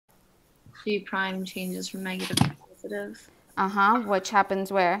G prime changes from negative to positive. Which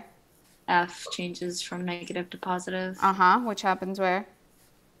happens where? F changes from negative to positive. Which happens where?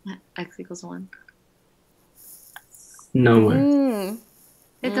 X equals 1. Nowhere.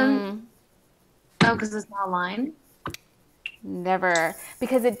 It doesn't. Oh, because it's not a line? Never.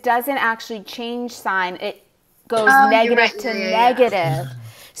 Because it doesn't actually change sign. It goes You're right. to negative.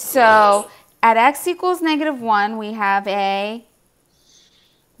 So at x equals -1, we have a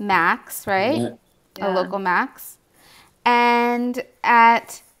max, right? Yeah. A local max. And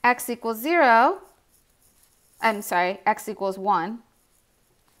at x equals 0, I'm sorry, x equals 1,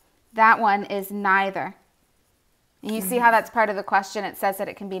 that one is neither. And you see how that's part of the question? It says that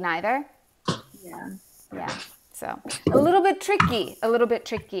it can be neither. Yeah. Yeah. So a little bit tricky,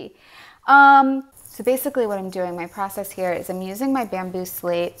 So basically what I'm doing, my process here is I'm using my bamboo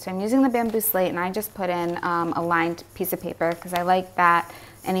slate. So I'm using the bamboo slate and I just put in a lined piece of paper because I like that.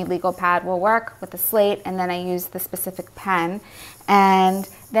 Any legal pad will work with the slate, and then I use the specific pen. And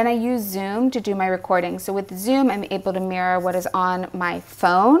then I use Zoom to do my recording. So with Zoom, I'm able to mirror what is on my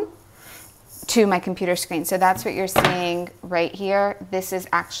phone to my computer screen. So that's what you're seeing right here. This is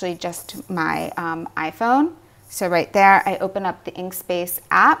actually just my iPhone. So right there, I open up the Inkspace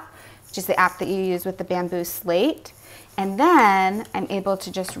app, which is the app that you use with the bamboo slate. And then I'm able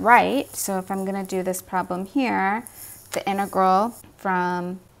to just write. So if I'm gonna do this problem here, the integral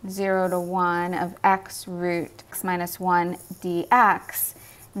from 0 to 1 of x root x minus 1 dx,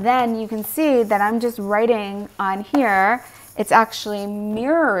 then you can see that I'm just writing on here. It's actually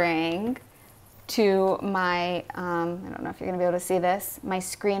mirroring to my, I don't know if you're gonna be able to see this, my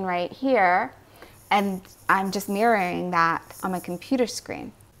screen right here. And I'm just mirroring that on my computer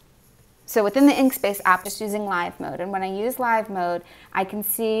screen. So within the Inkspace app, just using live mode. And when I use live mode, I can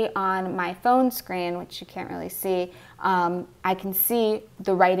see on my phone screen, which you can't really see, I can see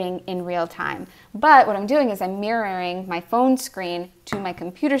the writing in real time. But what I'm doing is I'm mirroring my phone screen to my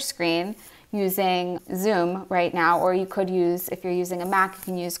computer screen using Zoom right now, or you could use, if you're using a Mac, you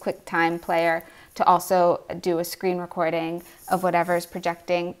can use QuickTime Player to also do a screen recording of whatever is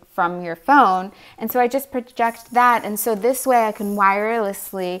projecting from your phone. And so I just project that. And so this way I can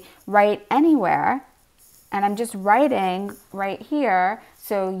wirelessly write anywhere. And I'm just writing right here.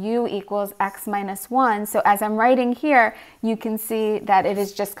 So u equals x minus 1. So as I'm writing here, you can see that it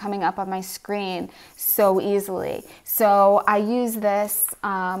is just coming up on my screen so easily. So I use this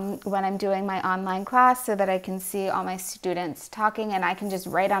when I'm doing my online class so that I can see all my students talking, and I can just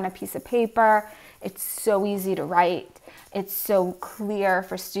write on a piece of paper. It's so easy to write. It's so clear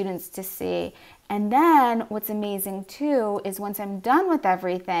for students to see. And then what's amazing too is once I'm done with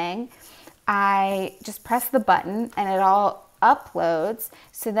everything, I just press the button and it all uploads.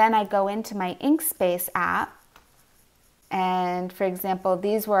 So then I go into my Inkspace app, and for example,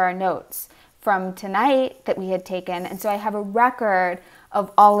 these were our notes from tonight that we had taken. And so I have a record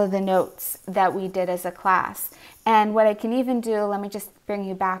of all of the notes that we did as a class. And what I can even do, let me just bring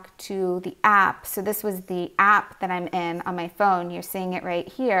you back to the app. So this was the app that I'm in on my phone. You're seeing it right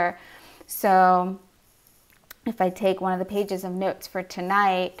here. So if I take one of the pages of notes for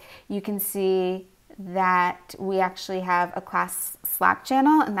tonight, you can see that we actually have a class Slack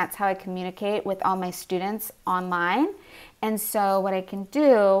channel, and that's how I communicate with all my students online. And so what I can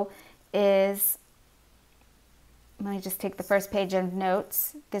do is, let me just take the first page of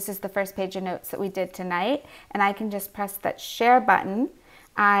notes. This is the first page of notes that we did tonight, and I can just press that share button.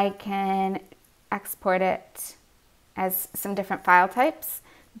 I can export it as some different file types.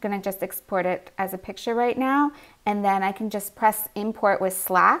 I'm gonna just export it as a picture right now, and then I can just press import with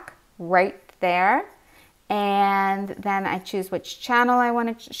Slack right there, and then I choose which channel I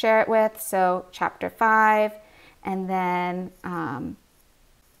want to share it with, so chapter 5, and then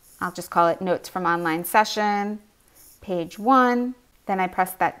I'll just call it notes from online session, page 1, then I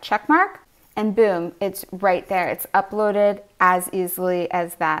press that check mark, and boom, it's right there. It's uploaded as easily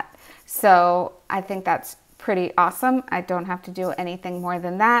as that. So I think that's pretty awesome. I don't have to do anything more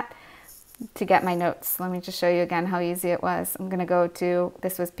than that to get my notes. Let me just show you again how easy it was. I'm gonna go to,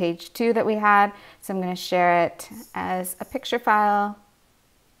 this was page 2 that we had, so I'm gonna share it as a picture file.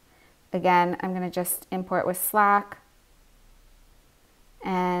 Again, I'm gonna just import with Slack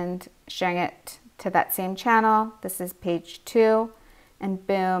and sharing it to that same channel. This is page 2, and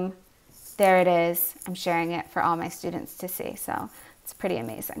boom, there it is. I'm sharing it for all my students to see, so it's pretty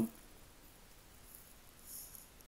amazing.